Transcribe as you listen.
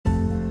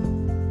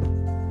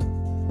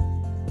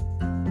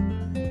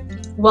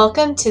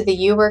Welcome to the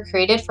You Were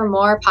Created for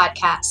More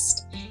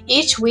podcast.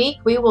 Each week,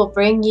 we will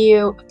bring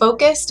you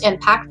focused,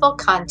 impactful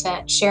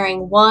content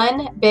sharing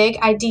one big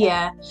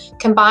idea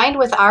combined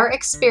with our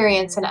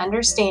experience and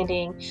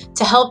understanding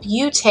to help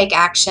you take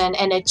action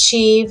and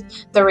achieve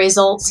the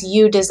results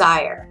you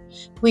desire.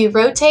 We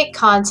rotate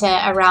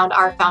content around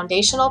our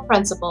foundational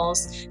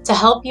principles to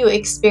help you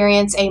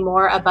experience a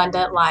more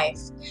abundant life,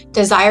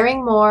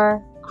 desiring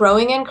more,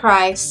 growing in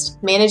Christ,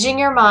 managing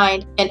your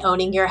mind, and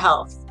owning your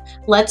health.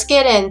 Let's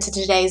get into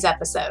today's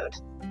episode.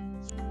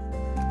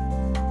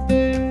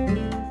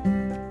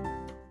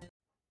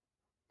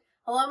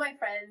 Hello, my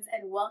friends,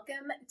 and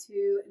welcome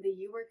to the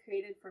You Were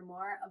Created for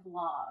More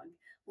vlog.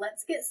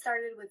 Let's get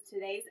started with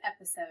today's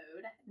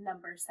episode,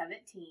 number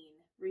 17,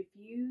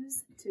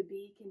 Refuse to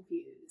be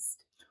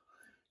Confused.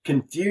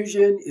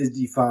 Confusion is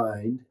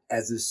defined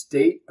as a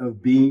state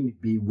of being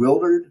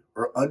bewildered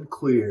or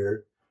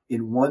unclear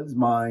in one's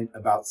mind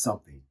about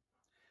something.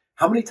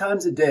 How many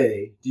times a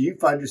day do you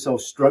find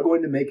yourself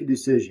struggling to make a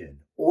decision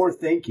or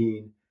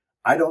thinking,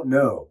 I don't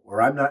know,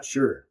 or I'm not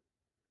sure?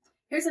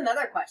 Here's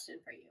another question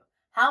for you.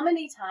 How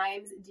many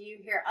times do you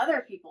hear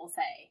other people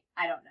say,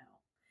 I don't know?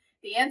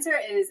 The answer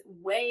is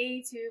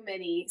way too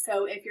many.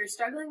 So if you're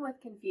struggling with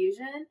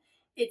confusion,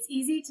 it's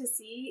easy to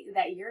see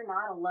that you're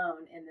not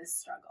alone in this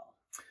struggle.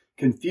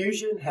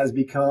 Confusion has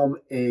become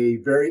a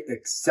very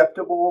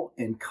acceptable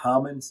and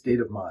common state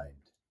of mind.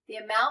 The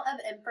amount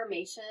of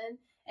information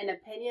and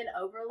opinion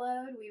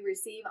overload we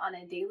receive on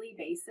a daily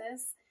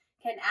basis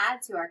can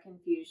add to our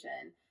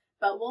confusion,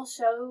 but we'll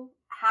show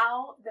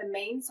how the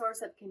main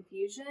source of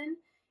confusion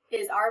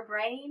is our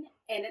brain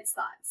and its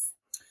thoughts.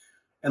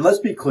 And let's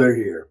be clear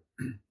here,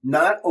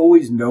 not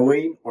always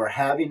knowing or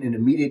having an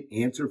immediate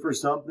answer for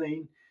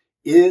something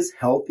is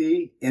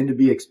healthy and to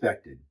be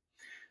expected.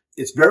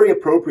 It's very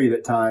appropriate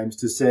at times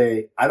to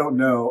say, I don't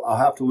know, I'll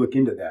have to look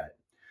into that.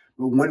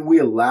 But when we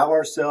allow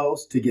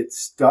ourselves to get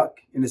stuck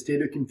in a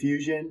state of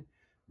confusion,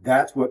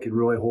 that's what can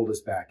really hold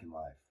us back in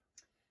life.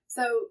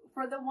 So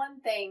for the one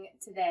thing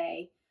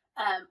today,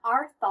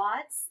 our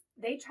thoughts,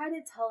 they try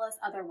to tell us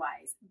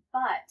otherwise,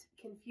 but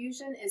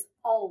confusion is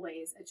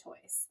always a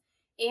choice.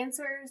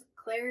 Answers,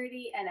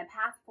 clarity, and a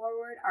path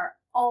forward are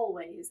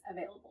always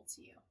available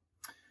to you.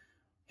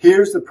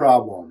 Here's the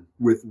problem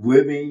with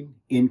living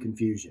in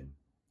confusion.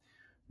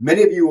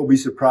 Many of you will be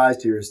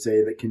surprised to hear us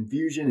say that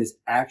confusion is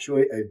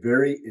actually a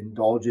very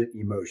indulgent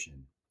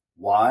emotion.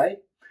 Why?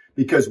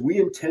 Because we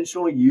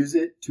intentionally use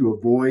it to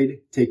avoid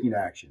taking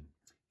action.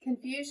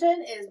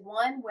 Confusion is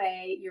one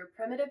way your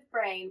primitive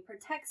brain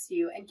protects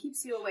you and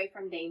keeps you away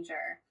from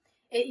danger.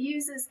 It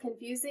uses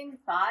confusing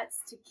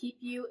thoughts to keep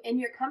you in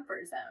your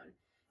comfort zone,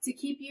 to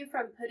keep you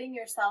from putting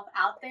yourself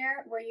out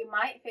there where you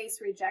might face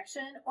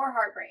rejection or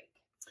heartbreak.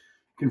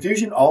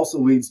 Confusion also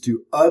leads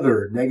to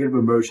other negative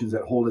emotions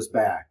that hold us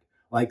back,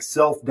 like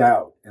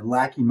self-doubt and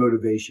lacking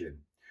motivation.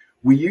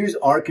 We use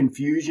our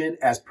confusion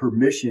as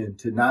permission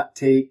to not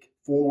take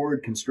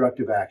forward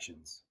constructive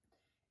actions.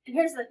 And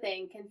here's the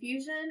thing,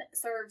 confusion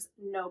serves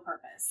no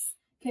purpose.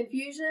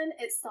 Confusion,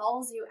 it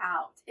stalls you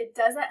out. It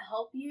doesn't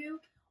help you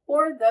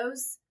or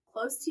those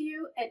close to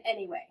you in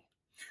any way.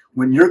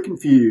 When you're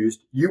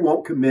confused, you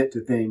won't commit to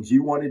things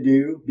you want to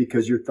do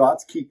because your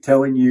thoughts keep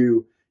telling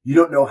you you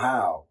don't know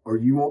how or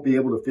you won't be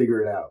able to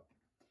figure it out.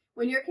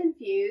 When you're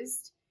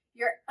confused,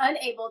 you're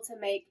unable to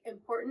make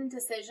important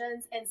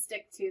decisions and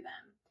stick to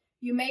them.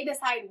 You may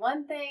decide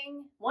one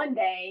thing one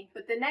day,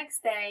 but the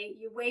next day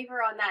you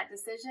waver on that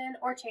decision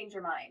or change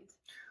your mind.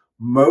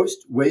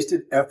 Most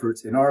wasted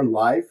efforts in our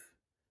life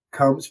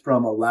comes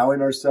from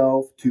allowing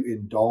ourselves to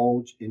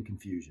indulge in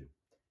confusion.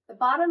 The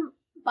bottom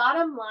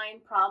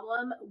line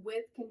problem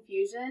with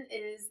confusion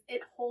is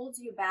it holds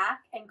you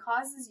back and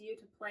causes you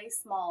to play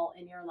small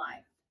in your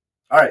life.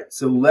 All right,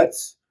 so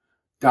let's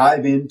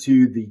dive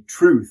into the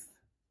truth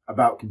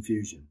about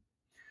confusion.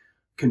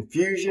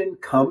 Confusion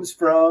comes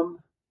from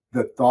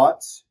the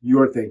thoughts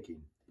you're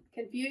thinking.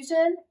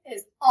 Confusion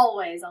is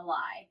always a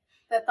lie.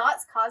 The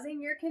thoughts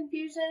causing your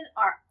confusion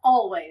are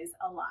always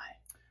a lie.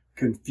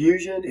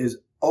 Confusion is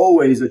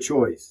always a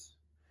choice.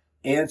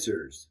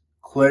 Answers,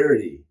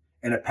 clarity,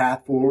 and a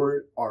path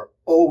forward are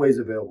always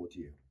available to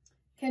you.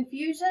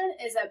 Confusion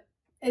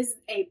is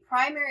a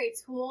primary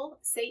tool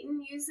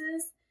Satan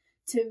uses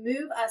to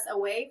move us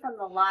away from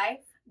the life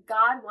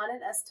God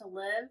wanted us to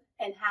live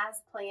and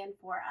has planned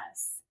for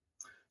us.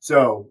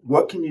 So,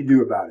 what can you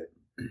do about it?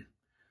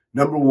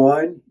 Number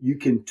one, you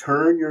can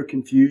turn your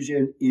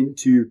confusion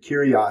into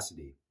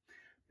curiosity.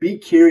 Be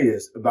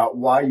curious about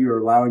why you're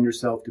allowing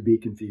yourself to be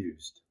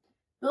confused.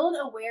 Build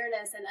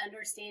awareness and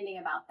understanding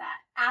about that.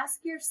 Ask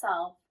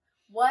yourself,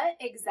 what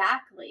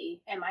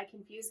exactly am I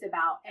confused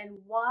about and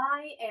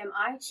why am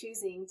I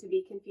choosing to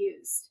be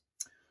confused?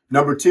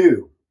 Number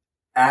two,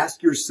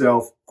 ask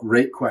yourself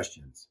great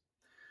questions.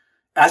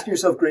 Asking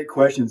yourself great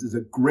questions is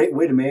a great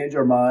way to manage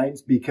our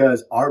minds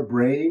because our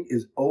brain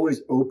is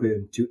always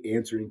open to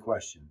answering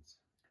questions.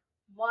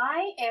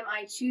 Why am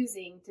I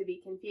choosing to be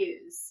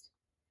confused?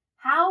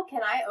 How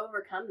can I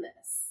overcome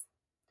this?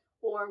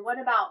 Or what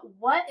about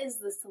what is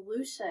the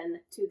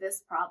solution to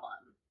this problem?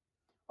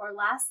 Or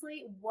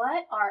lastly,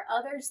 what are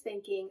others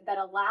thinking that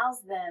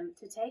allows them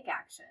to take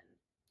action?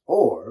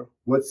 Or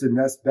what's the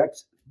next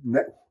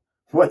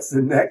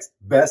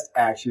best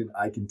action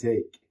I can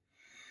take?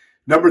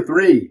 Number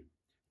 3,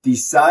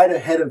 decide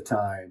ahead of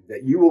time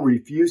that you will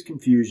refuse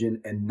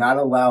confusion and not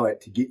allow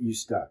it to get you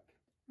stuck.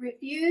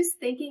 Refuse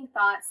thinking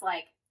thoughts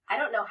like, I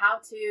don't know how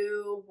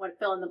to,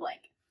 fill in the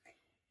blank.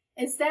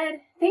 Instead,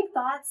 think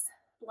thoughts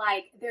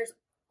like, there's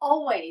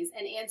always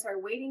an answer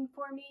waiting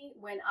for me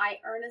when I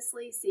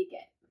earnestly seek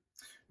it.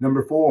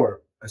 Number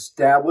 4,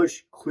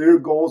 establish clear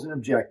goals and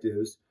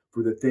objectives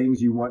for the things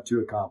you want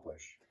to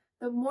accomplish.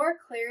 The more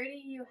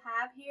clarity you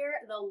have here,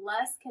 the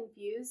less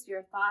confused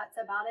your thoughts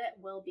about it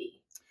will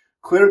be.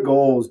 Clear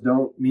goals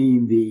don't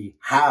mean the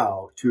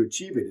how to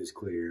achieve it is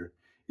clear.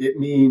 It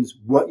means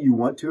what you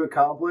want to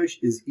accomplish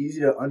is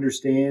easy to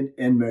understand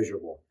and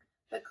measurable.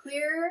 The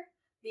clearer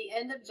the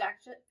end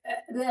objective,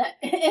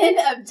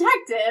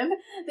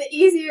 the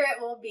easier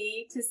it will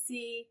be to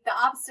see the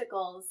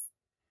obstacles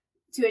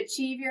to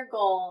achieve your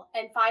goal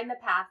and find the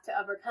path to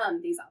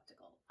overcome these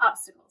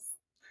obstacles.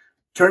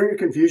 Turn your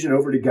confusion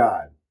over to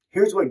God.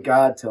 Here's what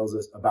God tells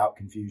us about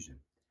confusion.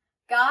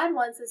 God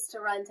wants us to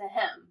run to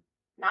Him,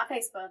 not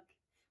Facebook,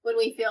 when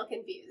we feel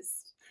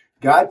confused.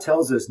 God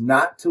tells us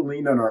not to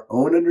lean on our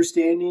own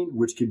understanding,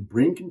 which can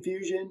bring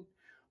confusion,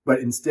 but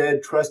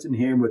instead trust in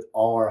Him with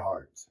all our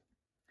hearts.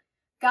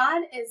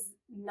 God is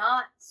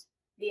not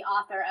the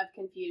author of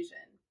confusion.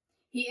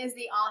 He is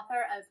the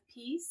author of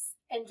peace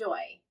and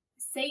joy.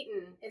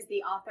 Satan is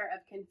the author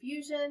of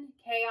confusion,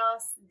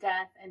 chaos,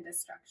 death, and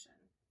destruction.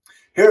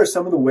 Here are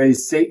some of the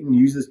ways Satan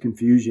uses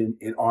confusion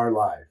in our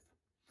life.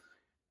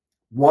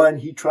 1,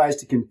 he tries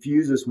to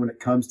confuse us when it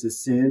comes to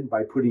sin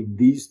by putting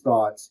these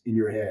thoughts in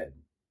your head.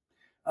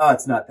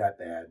 It's not that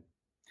bad.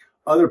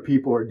 Other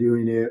people are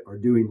doing it or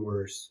doing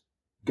worse.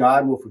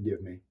 God will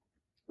forgive me.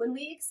 When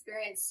we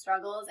experience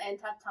struggles and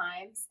tough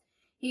times,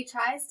 he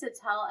tries to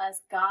tell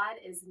us God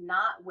is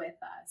not with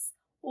us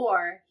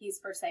or He's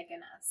forsaken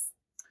us.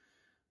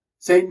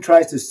 Satan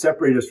tries to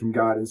separate us from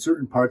God in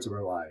certain parts of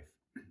our life.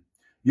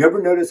 You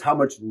ever notice how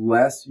much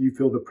less you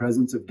feel the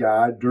presence of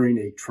God during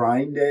a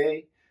trying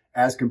day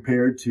as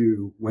compared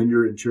to when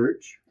you're in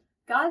church?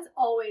 God's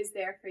always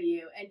there for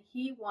you, and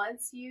He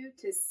wants you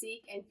to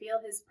seek and feel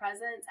His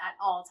presence at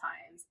all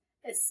times,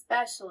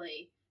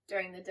 especially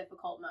during the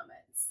difficult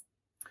moments.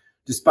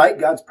 Despite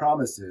God's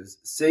promises,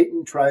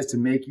 Satan tries to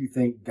make you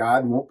think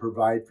God won't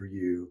provide for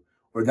you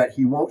or that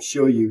He won't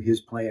show you His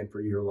plan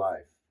for your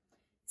life.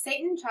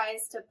 Satan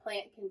tries to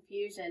plant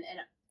confusion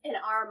in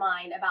our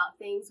mind about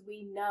things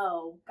we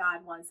know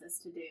God wants us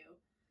to do,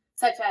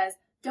 such as,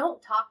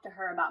 don't talk to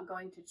her about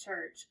going to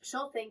church.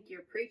 She'll think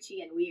you're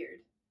preachy and weird.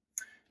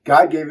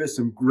 God gave us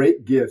some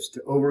great gifts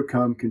to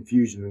overcome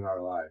confusion in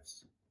our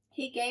lives.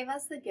 He gave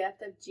us the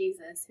gift of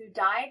Jesus, who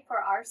died for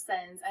our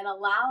sins and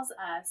allows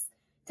us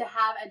to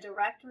have a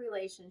direct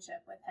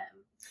relationship with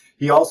Him.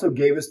 He also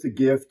gave us the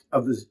gift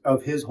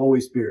of His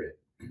Holy Spirit.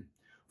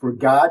 For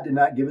God did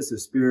not give us a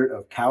spirit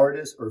of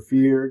cowardice or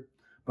fear,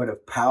 but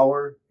of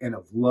power and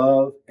of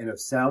love and of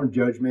sound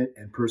judgment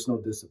and personal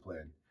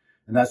discipline.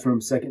 And that's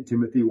from 2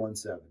 Timothy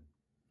 1:7.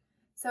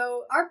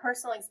 So our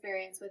personal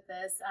experience with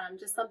this,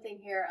 just something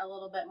here a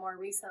little bit more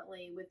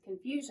recently with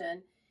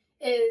confusion,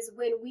 is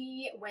when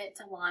we went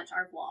to launch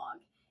our blog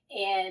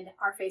and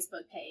our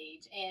Facebook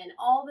page and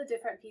all the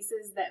different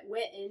pieces that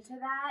went into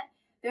that,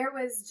 there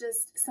was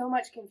just so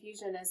much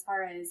confusion as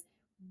far as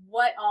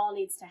what all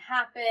needs to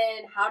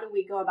happen, how do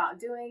we go about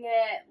doing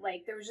it.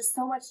 Like, there was just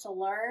so much to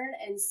learn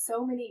and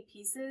so many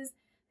pieces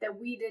that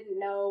we didn't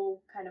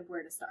know kind of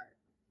where to start.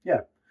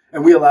 Yeah,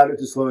 and we allowed it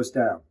to slow us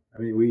down. I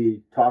mean,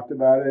 we talked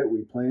about it,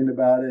 we planned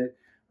about it,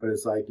 but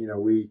it's like,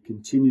 we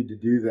continued to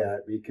do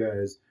that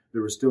because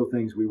there were still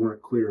things we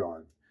weren't clear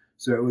on.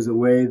 So it was a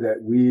way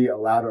that we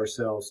allowed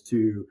ourselves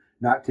to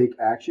not take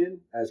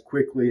action as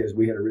quickly as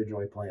we had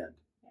originally planned.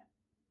 Yeah.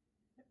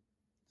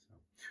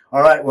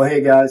 All right, well,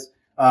 hey guys,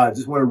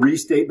 just want to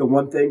restate the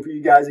one thing for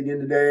you guys again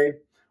today.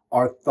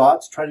 Our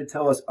thoughts try to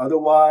tell us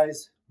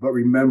otherwise, but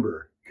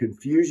remember,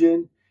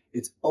 confusion,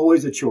 it's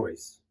always a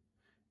choice.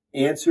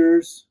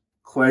 Answers,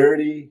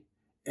 clarity,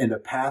 and a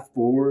path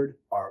forward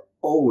are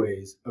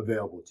always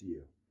available to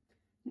you.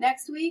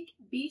 Next week,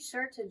 be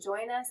sure to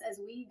join us as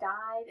we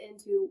dive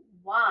into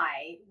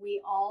why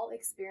we all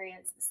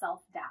experience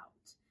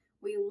self-doubt.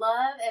 We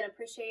love and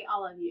appreciate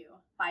all of you.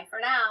 Bye for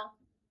now.